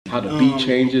how the beat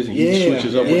changes and he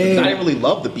switches up. I didn't really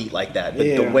love the beat like that, but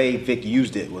the way Vic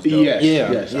used it was dope.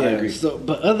 Yes, I agree. So,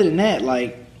 but other than that,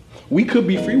 like, We Could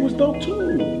Be Free was dope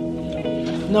too.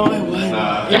 no, it wasn't.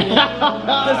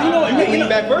 Cause you know, You can lean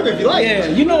back further if you like. yeah,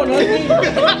 you know what I mean.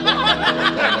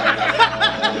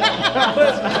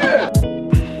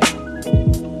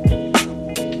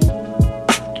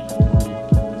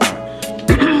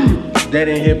 Dead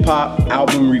End Hip Hop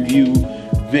album review,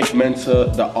 Vic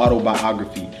Mensa, the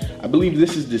Autobiography. I believe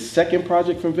this is the second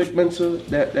project from Vic Mensa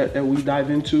that we dive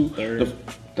into. Third. The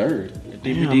third.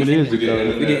 DVD. it is the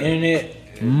We did internet.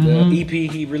 The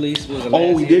EP he released was the last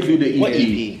Oh, we did do the EP. What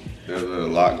EP? There's a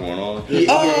lot going on.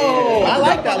 Oh, I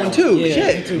like that one too. Yeah.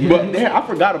 Shit. But yeah, I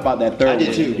forgot about that third I did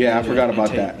one. too. Yeah, I forgot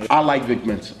about that. I like Vic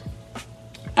Mensa.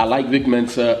 I like Vic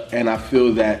Mensa, and I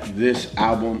feel that this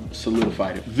album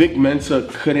solidified it. Vic Mensa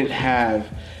couldn't have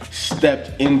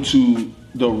stepped into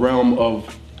the realm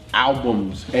of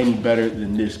albums any better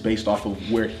than this, based off of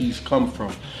where he's come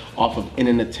from, off of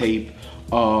Internet Tape,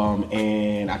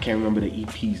 and I can't remember the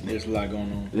EP's name. There's a lot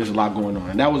going on. There's a lot going on,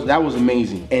 and that was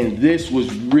amazing. And this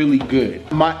was really good.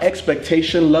 My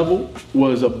expectation level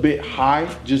was a bit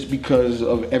high just because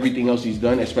of everything else he's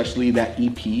done, especially that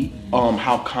EP.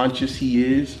 How conscious he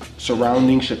is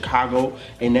surrounding Chicago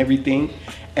and everything.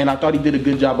 And I thought he did a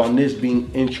good job on this,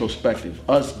 being introspective,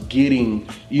 us getting,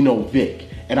 Vic.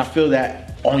 And I feel that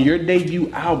on your debut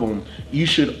album, you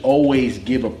should always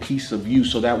give a piece of you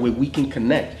so that way we can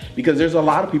connect. Because there's a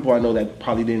lot of people I know that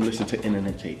probably didn't listen to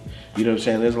Internet Tape. You know what I'm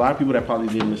saying? There's a lot of people that probably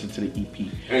didn't listen to the EP.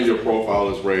 And your profile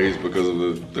is raised because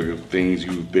of the things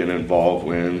you've been involved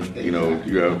in. You know,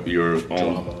 you have your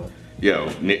own,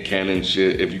 Nick Cannon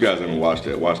shit. If you guys haven't watched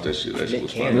that, watch that shit. That shit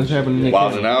was fun. What's happening to Nick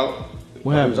Wildin' Cannon? Out.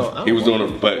 What happened? He was doing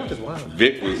it, but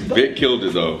Vic killed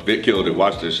it though. Vic killed it.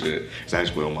 Watch this shit. It's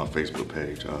actually on my Facebook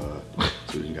page,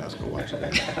 so you guys can watch it.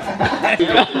 To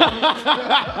your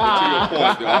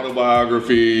point, the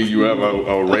autobiography. You have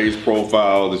a raised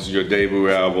profile. This is your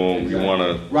debut album. You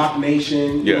wanna Rock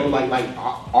Nation, like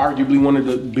arguably one of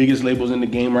the biggest labels in the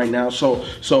game right now. So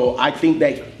I think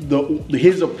that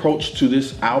his approach to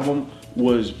this album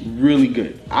was really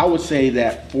good. I would say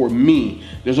that for me,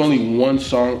 there's only one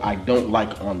song I don't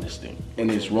like on this thing, and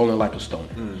it's Rolling Like a Stone.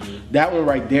 That one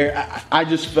right there, I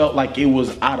just felt like it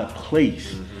was out of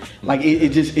place. Like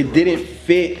it didn't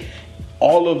fit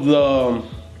all of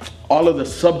the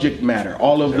subject matter,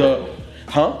 all of the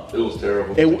It was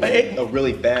terrible. A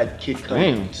really bad Kid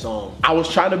Cudi song. I was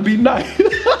trying to be nice.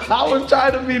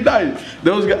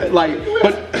 Those guys,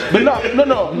 but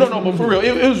no. But for real,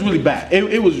 it was really bad.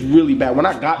 It was really bad. When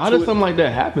I got How does something like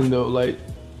that happen though? Like,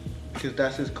 Because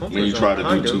that's his comfort When you zone, try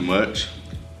to do too much.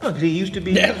 No, 'cause he used to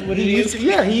be. That's what he used to.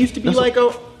 Yeah, he used to be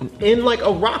in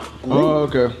a rock group. oh,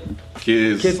 okay.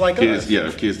 Kids like us.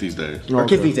 Yeah, kids these days. Or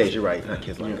kids these days. You're right. Not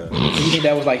kids like us. So you think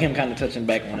that was like him kind of touching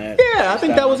back on that? Yeah, I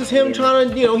think that was just him trying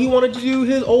to, he wanted to do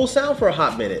his old sound for a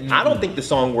hot minute. I don't think the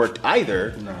song worked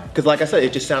either. Because like I said,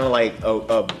 it just sounded like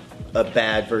a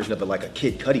bad version of like a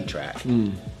Kid Cudi track.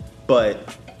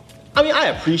 But, I mean, I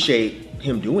appreciate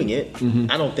him doing it.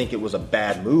 I don't think it was a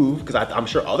bad move because I'm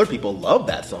sure other people love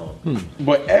that song.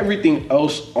 But everything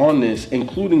else on this,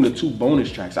 including the 2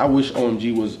 bonus tracks, I wish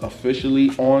OMG was officially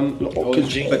on.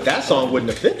 But that song wouldn't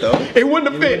have fit though. It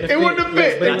wouldn't have fit. It wouldn't have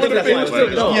fit. But I think that's why it was still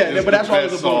dope. Yeah, but that's why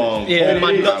it was a bonus. Yeah, Oh,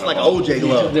 my nuts like OJ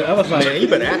glove. I was like, Man, you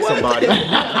better ask somebody.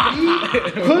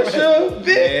 Pusha,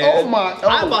 Vic. Oh my.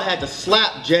 I about had to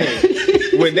slap Jay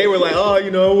when they were like, oh, I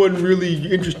wasn't really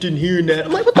interested in hearing that.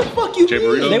 I'm like, what the fuck you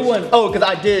mean? they wasn't. Oh, because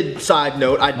I did, side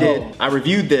note, I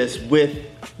reviewed this with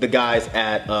the guys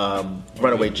at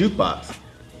Runaway Jukebox.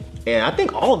 And I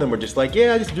think all of them were just like,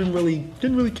 yeah, I just didn't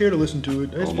really care to listen to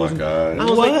it. Oh my God. I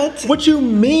was like, what you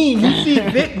mean? You see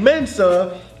Vic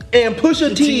Mensa and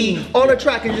Pusha T on a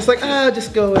track and you're just like,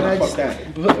 just go and I just that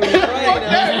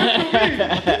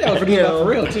was pretty for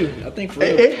real too. I think for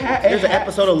real. There's an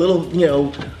episode of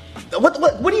Little,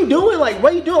 what are you doing? Like,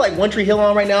 what are you doing? Like One Tree Hill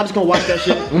on right now? I'm just gonna watch that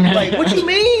shit. Like, what you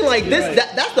mean? Like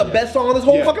that's the best song on this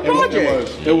whole fucking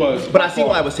project. It was. But I see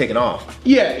why it was taken off.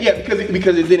 Yeah, because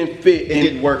it didn't fit. It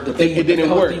didn't work. It didn't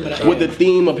work with the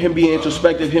theme of him being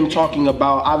introspective, him talking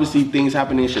about obviously things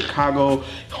happening in Chicago,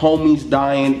 homies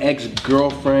dying,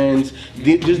 ex-girlfriends,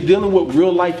 just dealing with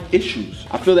real life issues.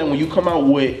 I feel that when you come out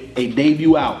with a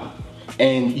debut album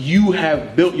and you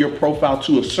have built your profile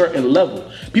to a certain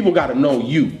level, people got to know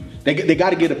you. They got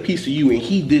to get a piece of you, and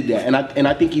he did that, and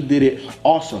I think he did it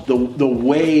awesome. The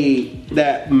way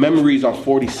that Memories on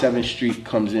 47th Street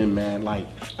comes in, man, like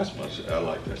That's my shit. I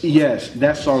like that song. yes,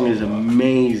 that song is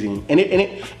amazing, and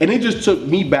it just took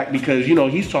me back because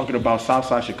he's talking about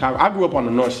Southside Chicago. I grew up on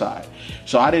the North Side,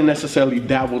 so I didn't necessarily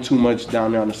dabble too much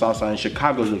down there on the South Side. And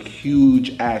Chicago's a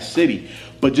huge ass city.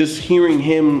 But just hearing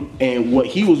him and what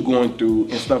he was going through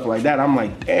and stuff like that, I'm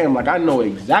like, damn, like I know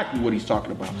exactly what he's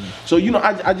talking about. So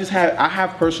I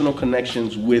have personal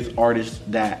connections with artists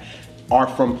that are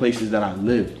from places that I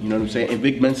live. You know what I'm saying? And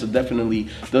Vic Mensa definitely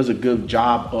does a good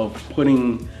job of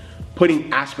putting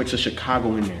aspects of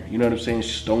Chicago in there. You know what I'm saying?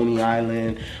 Stony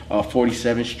Island,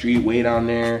 47th Street, way down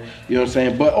there. You know what I'm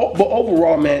saying? But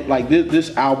overall, man, like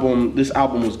this album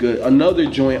was good. Another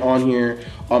joint on here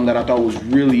that I thought was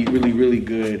really, really, really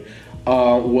good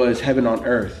was Heaven on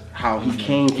Earth. How he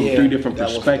came from three different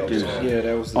perspectives.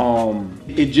 That was.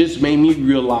 It just made me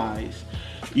realize,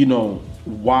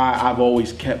 why I've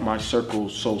always kept my circle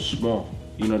so small.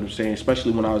 You know what I'm saying?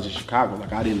 Especially when I was in Chicago,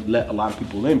 like I didn't let a lot of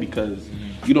people in because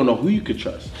you don't know who you could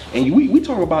trust. And we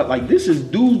talk about like this is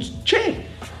dude's chick.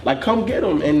 Like come get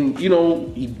him, and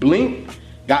he blinked,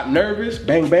 got nervous,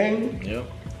 bang bang. Yeah.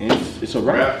 And it's a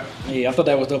wrap. Yeah, I thought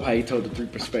that was dope how he told the three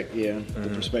perspectives. Yeah, the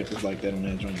perspectives like that on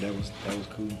that joint. That was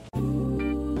cool.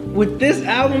 With this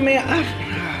album,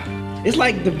 man, it's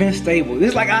like the Vince Staples.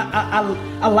 It's like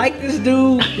I like this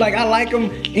dude. Like I like him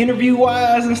interview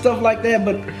wise and stuff like that.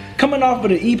 But coming off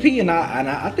of the EP, and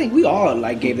I think we all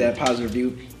like gave that a positive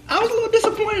review. I was a little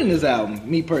disappointed in this album,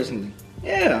 me personally.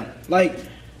 Yeah, like.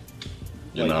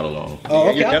 You're not alone. Oh,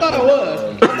 okay. I thought I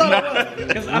was.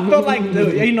 Because I felt like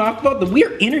I felt the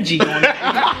weird energy on it.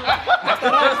 I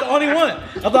thought I was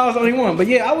the only one. But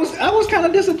yeah, I was kind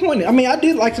of disappointed. I mean, I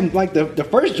did like the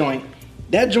first joint.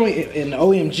 That joint in the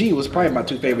OMG was probably my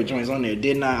two favorite joints on there.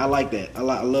 Didn't I? I like that. I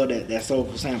love that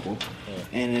soulful sample.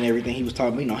 And then everything he was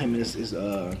talking, him and his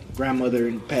grandmother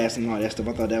and past and all that stuff.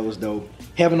 I thought that was dope.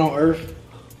 Heaven on Earth.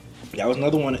 That was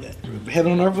another one.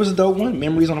 Heaven on Earth was a dope one.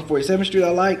 Memories on 47th Street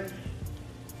I like.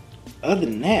 Other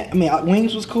than that, I mean,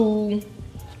 Wings was cool,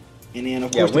 and then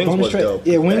of course Wings the bonus was track. dope.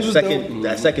 Yeah, Wings was dope.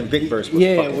 That second Vic verse was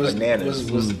fucking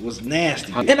bananas. Was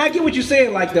nasty. And I get what you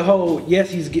said, like the whole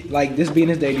like this being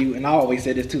his debut, and I always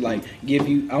said this too, like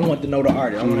I want to know the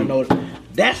artist. I want to know.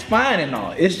 That's fine and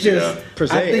all. It's just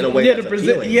present it in a way that's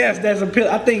appealing. Yes, that's appealing.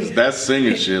 I think That's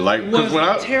singing shit. Like, was when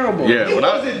I terrible. Yeah, It when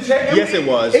wasn't terrible. Yes, it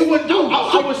was. It was.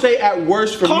 I would say at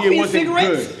worst for Coffee me, it and wasn't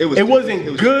cigarettes? good. It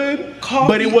wasn't good,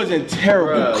 but it wasn't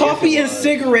terrible. Coffee and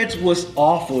Cigarettes was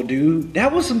awful, dude.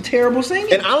 That was some terrible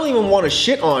singing. And I don't even want to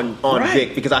shit on Right.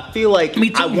 Vic because I feel like Me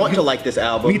too. I want to like this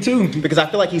album. Me too. Because I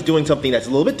feel like he's doing something that's a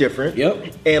little bit different.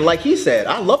 Yep. And like he said,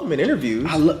 I love him in interviews.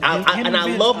 I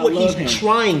love what he's him.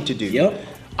 trying to do. Yep.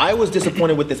 I was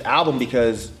disappointed with this album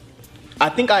because I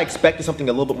think I expected something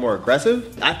a little bit more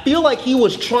aggressive. I feel like he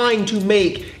was trying to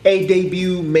make a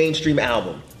debut mainstream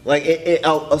album. Like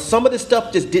some of this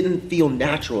stuff just didn't feel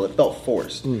natural. It felt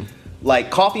forced. Like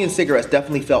Coffee and Cigarettes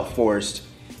definitely felt forced.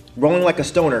 Rolling Like a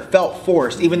Stoner felt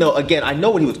forced, even though again I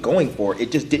know what he was going for.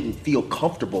 It just didn't feel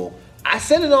comfortable. I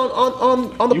said it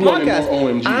on the You wanted podcast. more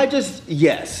OMG.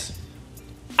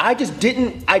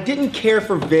 I didn't care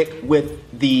for Vic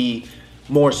with the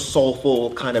more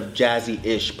soulful kind of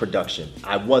jazzy-ish production.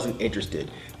 I wasn't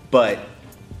interested, but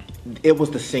it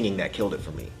was the singing that killed it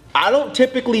for me. I don't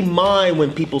typically mind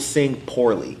when people sing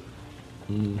poorly,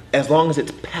 as long as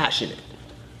it's passionate.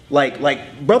 Like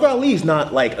Brother Ali's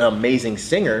not like an amazing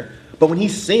singer, but when he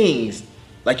sings,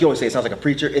 like you always say, it sounds like a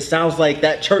preacher. It sounds like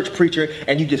that church preacher,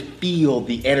 and you just feel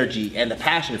the energy and the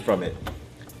passion from it.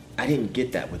 I didn't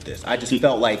get that with this. I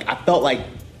felt like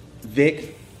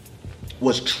Vic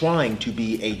was trying to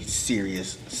be a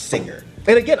serious singer.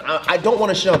 And again, I don't want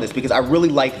to shit on this because I really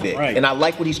like Vic. Right. And I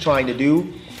like what he's trying to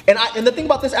do. And the thing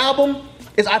about this album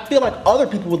is I feel like other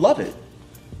people would love it.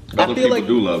 Other people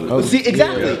do love it. See,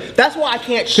 exactly. Yeah. That's why I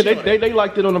can't shit on it. They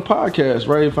liked it on the podcast,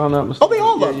 right? If I'm not mistaken. Oh, they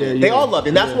all loved it. They all loved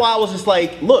it. And that's why I was just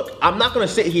like, look, I'm not going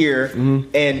to sit here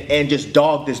and just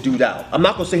dog this dude out. I'm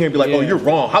not going to sit here and be like, oh, you're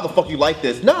wrong. How the fuck you like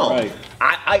this? No. Right.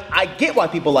 I get why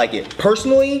people like it.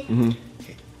 Personally,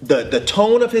 the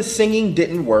tone of his singing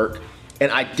didn't work,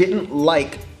 and I didn't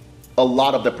like a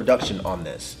lot of the production on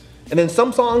this. And then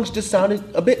some songs just sounded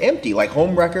a bit empty, like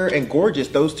Homewrecker and Gorgeous.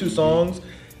 Those two songs,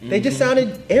 they just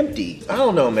sounded empty. I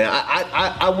don't know, man.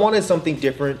 I wanted something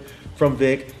different from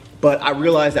Vic, but I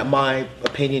realized that my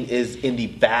opinion is in the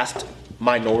vast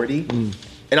minority,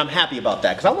 and I'm happy about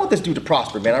that because I want this dude to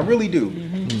prosper, man. I really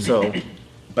do. So,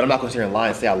 but I'm not going to sit here and lie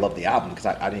and say I love the album because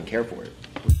I didn't care for it.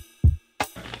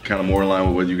 kind of more in line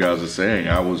with what you guys are saying.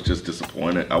 I was just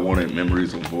disappointed. I wanted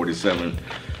Memories on 47th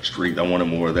Street. I wanted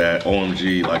more of that.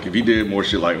 OMG, like if he did more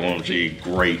shit like OMG,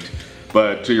 great.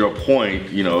 But to your point,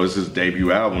 you know, it's his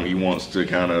debut album. He wants to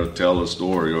kind of tell a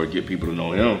story or get people to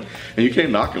know him. And you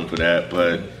can't knock him for that,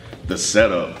 but the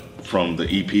setup from the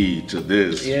EP to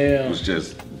this was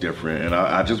just different, and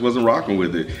I just wasn't rocking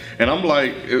with it. And I'm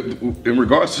like, in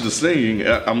regards to the singing,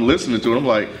 I'm listening to it, I'm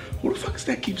like, who the fuck is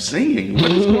that keep singing?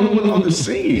 What is going on with all this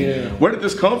singing? Where did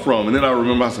this come from? And then I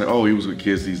remember I said, oh, he was with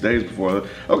Kids These Days before.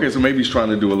 Okay, so maybe he's trying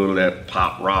to do a little of that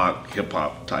pop rock, hip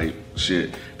hop type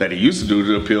shit that he used to do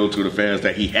to appeal to the fans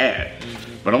that he had.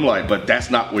 But I'm like, but that's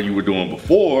not what you were doing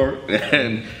before,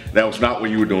 and that was not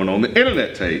what you were doing on the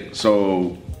internet tape.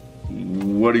 So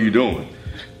what are you doing?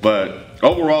 But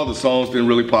overall, the songs didn't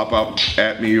really pop out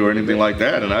at me or anything like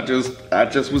that, and I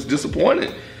just was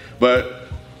disappointed. But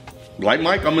like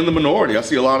Mike, I'm in the minority. I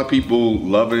see a lot of people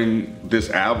loving this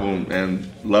album and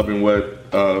loving what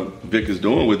Vic is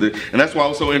doing with it, and that's why I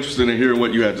was so interested in hearing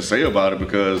what you had to say about it,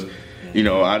 because you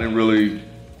know I didn't really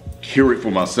hear it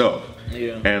for myself.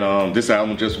 And this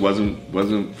album just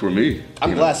wasn't for me.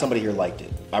 I'm glad somebody here liked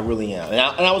it. I really am,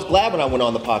 and I was glad when I went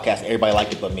on the podcast and everybody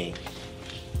liked it but me.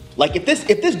 Like if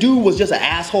this dude was just an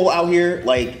asshole out here,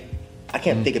 like I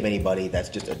can't think of anybody that's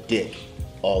just a dick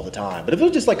all the time. But if it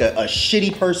was just like a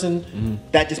shitty person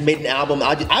that just made an album,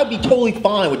 I'd be totally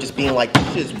fine with just being like,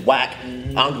 this shit's whack.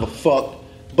 I don't give a fuck.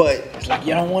 But it's like I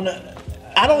don't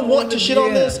want to shit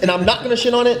on this, and I'm not gonna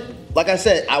shit on it. Like I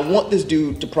said, I want this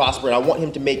dude to prosper, and I want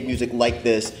him to make music like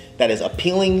this that is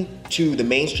appealing to the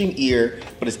mainstream ear,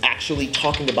 but is actually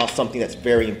talking about something that's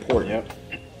very important.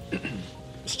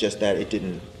 It's just that it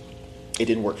didn't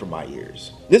work for my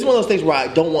ears. This is one of those things where I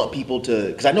don't want people to,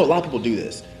 because I know a lot of people do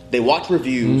this. They watch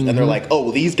reviews and they're like, oh,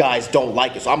 well, these guys don't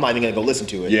like it, so I'm not even gonna go listen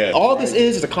to it. All this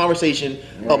is a conversation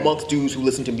amongst dudes who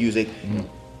listen to music.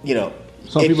 You know,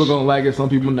 some people gonna like it, some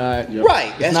people not.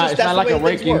 Right. It's not like a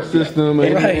ranking system or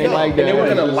anything like that. And they were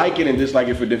gonna like it and dislike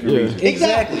it for different reasons.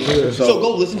 Exactly. So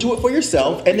go listen to it for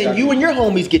yourself, and then you and your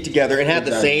homies get together and have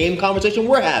the same conversation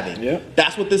we're having.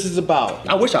 That's what this is about.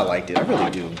 I wish I liked it. I really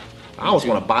do. I always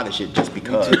want to buy the shit just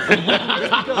because. Just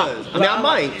because. I mean, I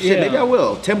might. Shit, maybe I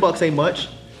will. $10 ain't much,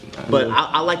 but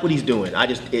I like what he's doing.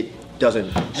 It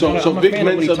doesn't. So Vic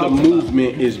Mensa, the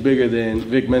movement, is bigger than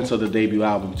Vic Mensa, the debut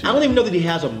album, too. I don't even know that he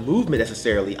has a movement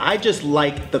necessarily. I just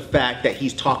like the fact that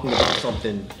he's talking about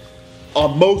something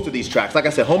on most of these tracks. Like I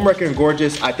said, Homewrecker and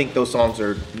Gorgeous, I think those songs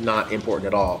are not important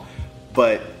at all.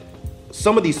 But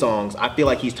some of these songs, I feel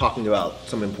like he's talking about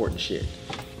some important shit.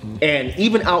 And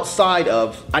even outside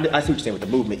of, I see what you're saying with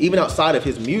the movement, even outside of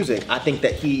his music, I think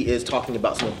that he is talking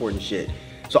about some important shit.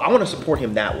 So I want to support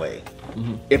him that way.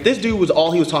 If this dude was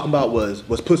all he was talking about was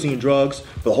pussy and drugs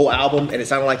for the whole album and it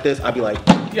sounded like this, I'd be like,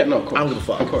 yeah, no, of course. I don't give a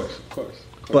fuck. Of course.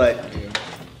 But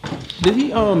did he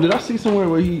did I see somewhere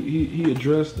where he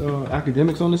addressed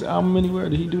academics on this album anywhere?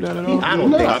 Did he do that at all? I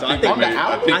don't think so.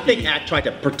 I think Act tried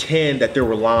to pretend that there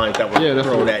were lines that were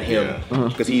thrown at him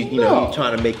because he's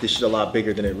trying to make this shit a lot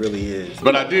bigger than it really is.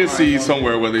 But I did see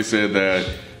somewhere where they said that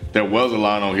there was a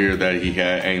line on here that he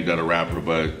had aimed at a rapper,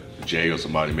 but Jay or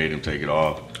somebody made him take it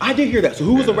off. I did hear that. So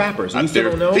who was the rapper? So you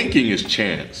still don't know? Thinking is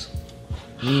Chance.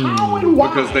 How and why?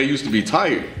 Because they used to be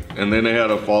tight, and then they had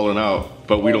a falling out,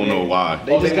 but we don't know why.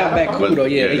 They just got back cool though.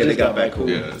 Yeah, they just got back cool.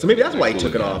 Yeah. So maybe that's why he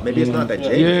took it off. Maybe it's not that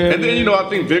Jay. And then I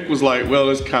think Vic was like, well,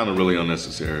 it's kind of really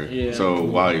unnecessary. Yeah. So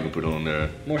why even put it on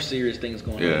there? More serious things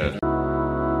going on. Yeah.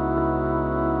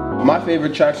 My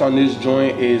favorite tracks on this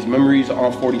joint is Memories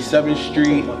on 47th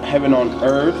Street, Heaven on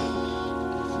Earth,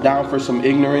 Down for Some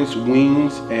Ignorance,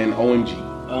 Wings, and OMG.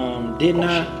 Didn't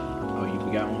I? Oh, you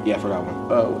forgot one? Yeah, I forgot one.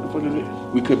 What the fuck is it?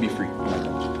 We Could Be Free. Go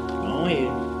ahead.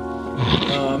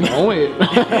 Go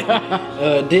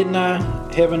ahead. Didn't I?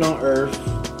 Heaven on Earth,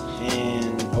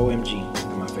 and OMG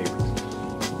are my favorites.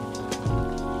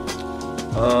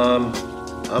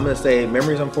 I'm gonna say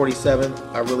Memories on 47.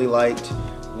 I really liked.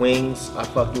 Wings, I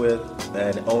fucked with,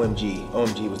 and OMG.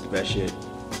 OMG was the best shit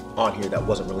on here that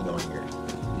wasn't really on here.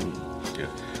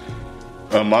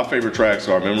 Yeah. My favorite tracks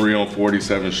are Memory on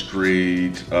 47th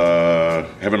Street,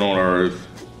 Heaven on Earth,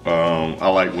 I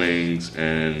Like Wings,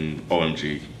 and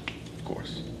OMG, of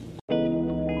course.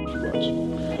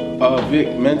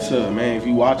 Vic Mensa, man, if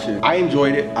you watch it, I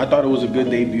enjoyed it. I thought it was a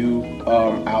good debut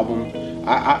album.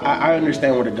 I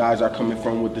understand where the guys are coming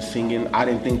from with the singing. I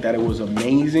didn't think that it was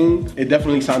amazing. It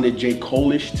definitely sounded J.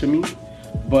 Cole-ish to me.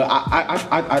 But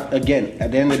I again,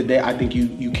 at the end of the day, I think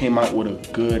you came out with a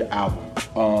good album.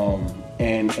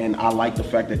 and I like the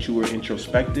fact that you were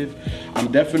introspective.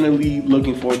 I'm definitely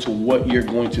looking forward to what you're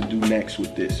going to do next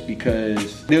with this,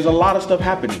 because there's a lot of stuff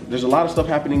happening. There's a lot of stuff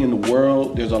happening in the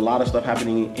world. There's a lot of stuff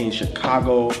happening in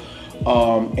Chicago,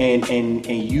 and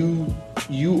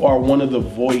you are one of the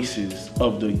voices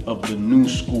of the new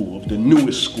school, of the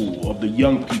newest school, of the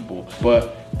young people.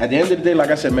 But at the end of the day, like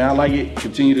I said, man, I like it.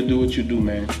 Continue to do what you do,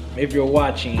 man. If you're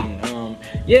watching,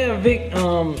 yeah, Vic,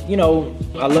 you know,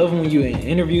 I love when you're in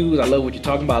interviews. I love what you're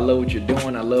talking about. I love what you're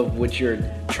doing. I love what you're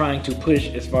trying to push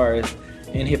as far as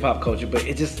in hip hop culture. But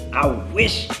it just, I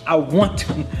want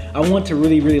to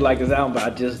really like this album, but I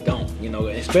just don't, you know,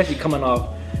 especially coming off,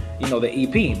 you know, the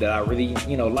EP that I really,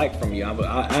 you know, like from you.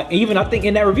 I think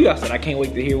in that review I said I can't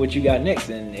wait to hear what you got next,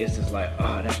 and it's just like,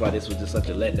 that's why this was just such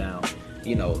a letdown,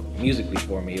 you know, musically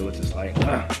for me. It was just like,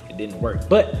 it didn't work.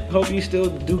 But hope you still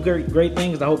do great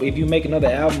things. I hope if you make another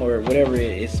album or whatever,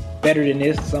 it's better than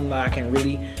this, something I can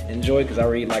really enjoy, because I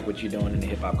really like what you're doing in the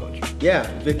hip hop culture. Yeah,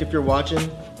 Vic, if you're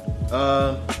watching,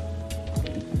 I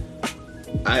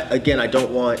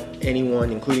don't want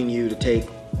anyone, including you, to take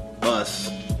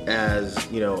us as,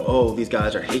 you know, oh, these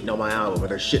guys are hating on my album, or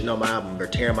they're shitting on my album, they're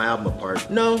tearing my album apart.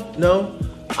 No.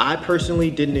 I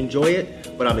personally didn't enjoy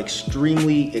it, but I'm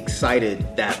extremely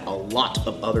excited that a lot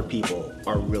of other people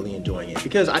are really enjoying it,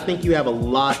 because I think you have a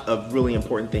lot of really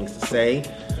important things to say.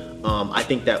 I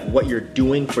think that what you're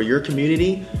doing for your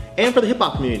community and for the hip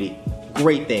hop community,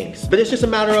 great things. But it's just a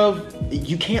matter of,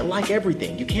 you can't like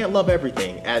everything. You can't love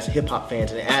everything as hip hop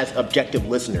fans and as objective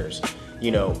listeners. You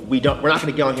know, we're not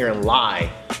gonna get on here and lie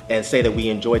and say that we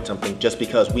enjoyed something just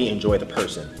because we enjoy the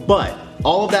person. But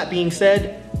all of that being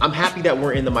said, I'm happy that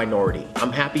we're in the minority.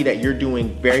 I'm happy that you're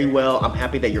doing very well. I'm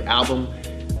happy that your album,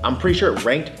 I'm pretty sure it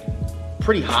ranked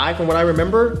pretty high from what I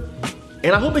remember.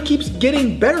 And I hope it keeps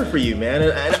getting better for you, man.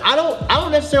 And I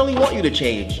don't necessarily want you to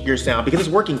change your sound because it's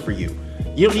working for you.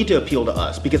 You don't need to appeal to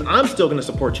us, because I'm still gonna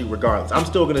support you regardless. I'm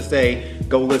still gonna say,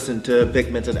 go listen to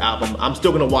Vic Mensa's album. I'm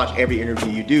still gonna watch every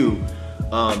interview you do.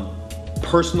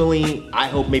 Personally, I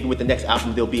hope maybe with the next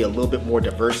album there'll be a little bit more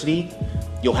diversity.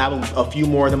 You'll have a few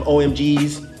more of them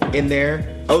OMGs in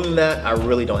there. Other than that, I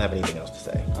really don't have anything else to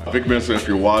say. Vic Mensa, if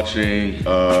you're watching,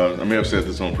 I may have said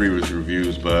this on previous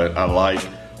reviews, but I like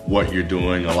what you're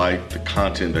doing. I like the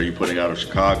content that you're putting out of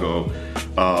Chicago.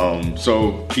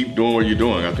 So keep doing what you're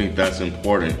doing. I think that's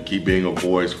important. Keep being a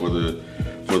voice for the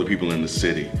people in the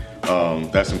city.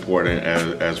 That's important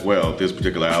as well. This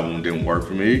particular album didn't work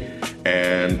for me,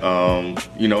 and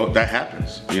you know, that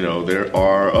happens. You know, there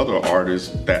are other artists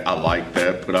that I like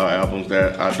that put out albums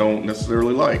that I don't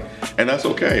necessarily like, and that's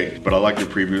okay. But I like your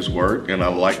previous work, and I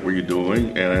like what you're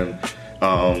doing, and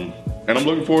I'm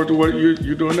looking forward to what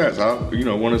you're doing next. I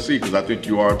want to see, because I think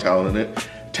you are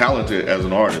talented as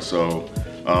an artist. So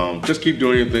just keep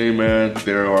doing your thing, man.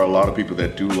 There are a lot of people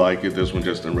that do like it. This one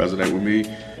just didn't resonate with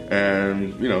me.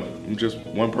 And, you know, I'm just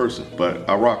one person, but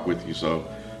I rock with you. So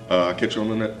I'll catch you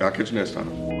next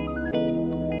time.